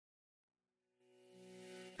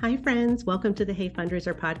Hi, friends. Welcome to the Hey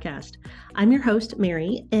Fundraiser podcast. I'm your host,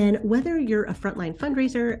 Mary, and whether you're a frontline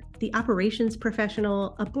fundraiser, the operations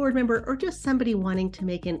professional, a board member, or just somebody wanting to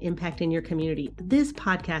make an impact in your community, this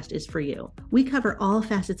podcast is for you. We cover all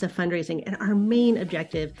facets of fundraising, and our main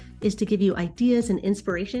objective is to give you ideas and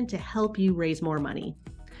inspiration to help you raise more money.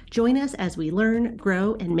 Join us as we learn,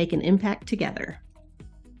 grow, and make an impact together.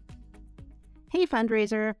 Hey,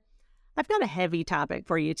 fundraiser. I've got a heavy topic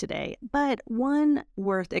for you today, but one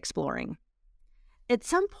worth exploring. At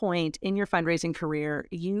some point in your fundraising career,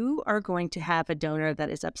 you are going to have a donor that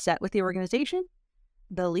is upset with the organization,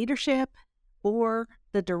 the leadership, or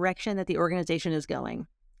the direction that the organization is going.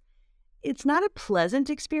 It's not a pleasant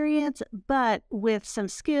experience, but with some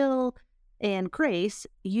skill and grace,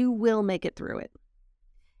 you will make it through it.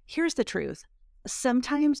 Here's the truth.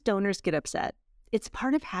 Sometimes donors get upset. It's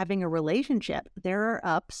part of having a relationship. There are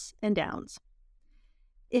ups and downs.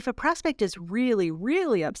 If a prospect is really,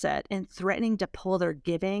 really upset and threatening to pull their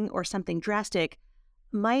giving or something drastic,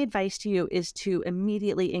 my advice to you is to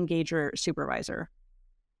immediately engage your supervisor.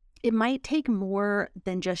 It might take more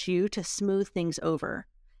than just you to smooth things over,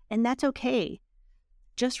 and that's okay.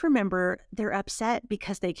 Just remember, they're upset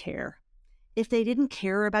because they care. If they didn't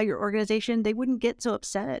care about your organization, they wouldn't get so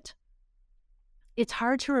upset. It's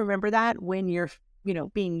hard to remember that when you're,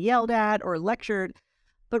 being yelled at or lectured,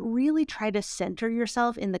 but really try to center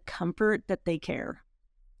yourself in the comfort that they care.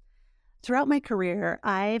 Throughout my career,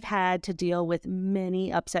 I've had to deal with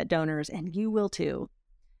many upset donors, and you will too.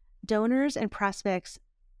 Donors and prospects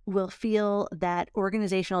will feel that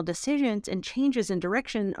organizational decisions and changes in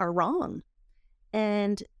direction are wrong,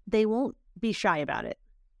 and they won't be shy about it.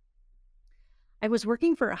 I was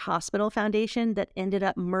working for a hospital foundation that ended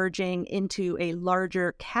up merging into a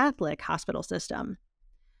larger Catholic hospital system.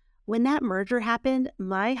 When that merger happened,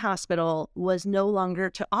 my hospital was no longer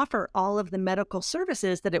to offer all of the medical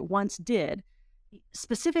services that it once did,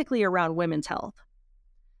 specifically around women's health.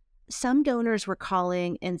 Some donors were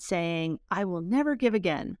calling and saying, "I will never give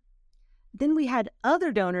again." Then we had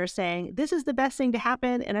other donors saying, "This is the best thing to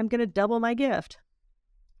happen and I'm going to double my gift."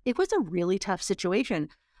 It was a really tough situation.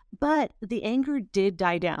 But the anger did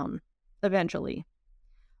die down eventually.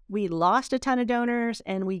 We lost a ton of donors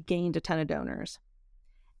and we gained a ton of donors.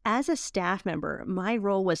 As a staff member, my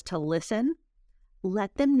role was to listen,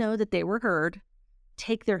 let them know that they were heard,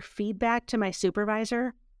 take their feedback to my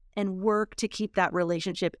supervisor, and work to keep that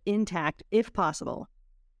relationship intact if possible.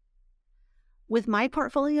 With my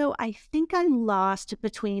portfolio, I think I lost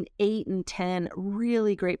between 8 and 10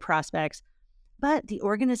 really great prospects, but the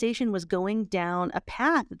organization was going down a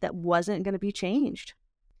path that wasn't going to be changed.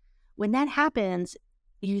 When that happens,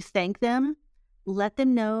 you thank them, let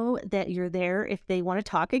them know that you're there if they want to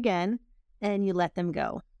talk again, and you let them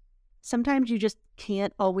go. Sometimes you just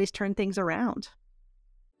can't always turn things around.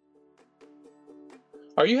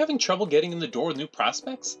 Are you having trouble getting in the door with new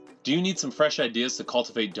prospects? Do you need some fresh ideas to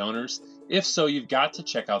cultivate donors? If so, you've got to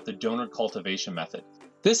check out the Donor Cultivation Method.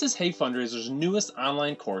 This is Hey Fundraiser's newest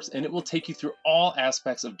online course, and it will take you through all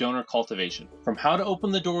aspects of donor cultivation, from how to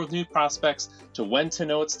open the door with new prospects to when to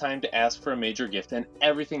know it's time to ask for a major gift and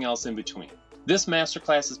everything else in between. This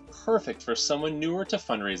masterclass is perfect for someone newer to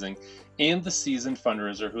fundraising and the seasoned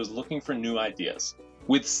fundraiser who is looking for new ideas.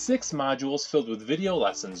 With 6 modules filled with video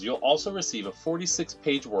lessons, you'll also receive a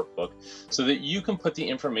 46-page workbook so that you can put the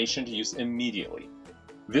information to use immediately.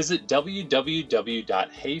 Visit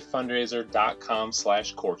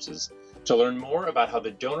www.heyfundraiser.com/courses to learn more about how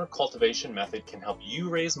the donor cultivation method can help you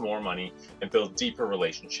raise more money and build deeper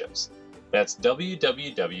relationships. That's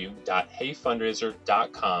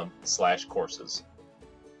www.heyfundraiser.com/courses.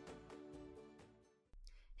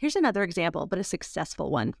 Here's another example, but a successful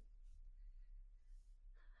one.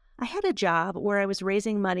 I had a job where I was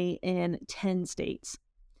raising money in 10 states.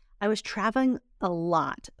 I was traveling a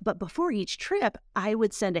lot, but before each trip, I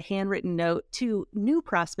would send a handwritten note to new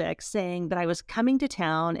prospects saying that I was coming to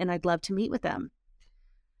town and I'd love to meet with them.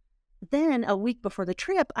 Then a week before the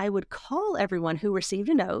trip, I would call everyone who received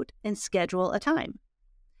a note and schedule a time.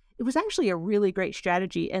 It was actually a really great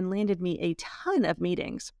strategy and landed me a ton of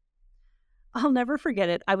meetings. I'll never forget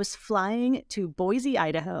it. I was flying to Boise,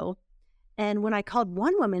 Idaho, and when I called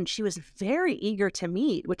one woman, she was very eager to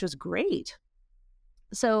meet, which was great.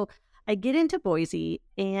 So I get into Boise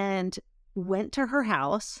and went to her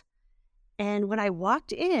house. And when I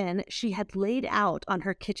walked in, she had laid out on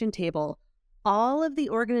her kitchen table all of the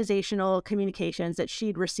organizational communications that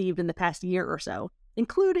she'd received in the past year or so,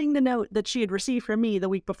 including the note that she had received from me the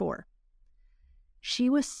week before. She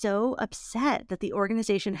was so upset that the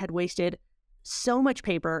organization had wasted so much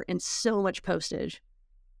paper and so much postage.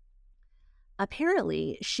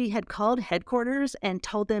 Apparently, she had called headquarters and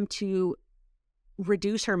told them to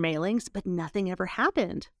reduce her mailings, but nothing ever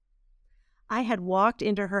happened. I had walked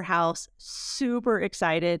into her house super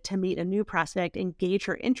excited to meet a new prospect and gauge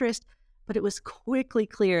her interest, but it was quickly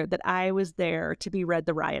clear that I was there to be read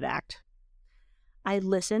the riot act. I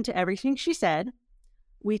listened to everything she said.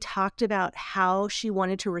 We talked about how she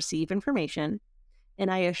wanted to receive information,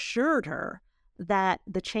 and I assured her that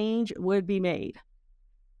the change would be made.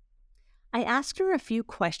 I asked her a few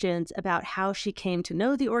questions about how she came to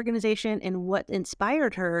know the organization and what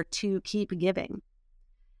inspired her to keep giving.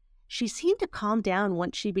 She seemed to calm down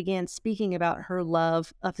once she began speaking about her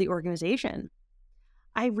love of the organization.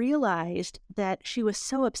 I realized that she was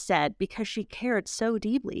so upset because she cared so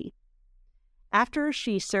deeply. After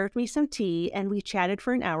she served me some tea and we chatted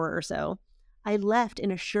for an hour or so, I left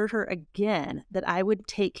and assured her again that I would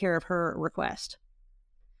take care of her request.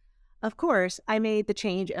 Of course, I made the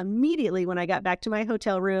change immediately when I got back to my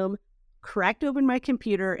hotel room, cracked open my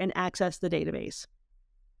computer, and accessed the database.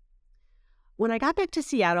 When I got back to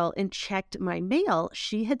Seattle and checked my mail,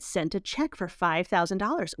 she had sent a check for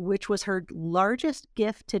 $5,000, which was her largest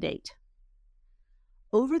gift to date.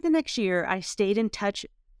 Over the next year, I stayed in touch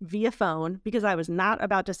via phone because I was not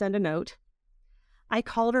about to send a note. I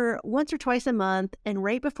called her once or twice a month, and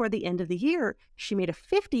right before the end of the year, she made a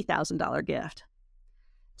 $50,000 gift.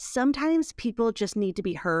 Sometimes people just need to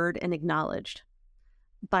be heard and acknowledged.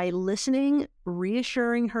 By listening,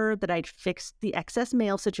 reassuring her that I'd fix the excess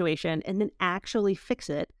mail situation and then actually fix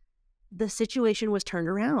it, the situation was turned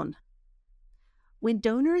around. When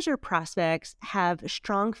donors or prospects have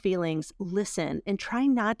strong feelings, listen and try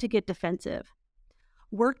not to get defensive.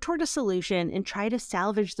 Work toward a solution and try to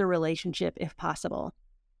salvage the relationship if possible.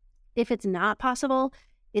 If it's not possible,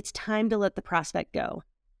 it's time to let the prospect go.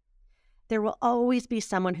 There will always be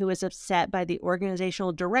someone who is upset by the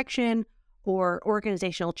organizational direction or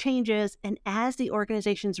organizational changes, and as the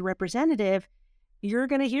organization's representative, you're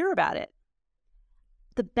going to hear about it.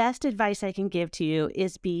 The best advice I can give to you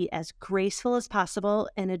is be as graceful as possible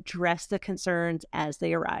and address the concerns as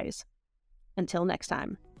they arise. Until next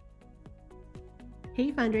time. Hey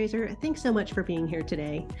fundraiser, thanks so much for being here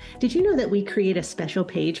today. Did you know that we create a special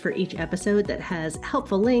page for each episode that has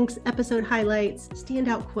helpful links, episode highlights,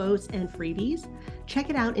 standout quotes, and freebies? Check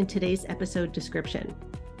it out in today's episode description.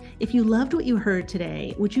 If you loved what you heard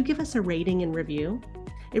today, would you give us a rating and review?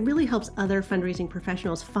 It really helps other fundraising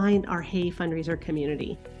professionals find our Hey Fundraiser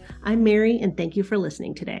community. I'm Mary, and thank you for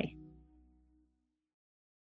listening today.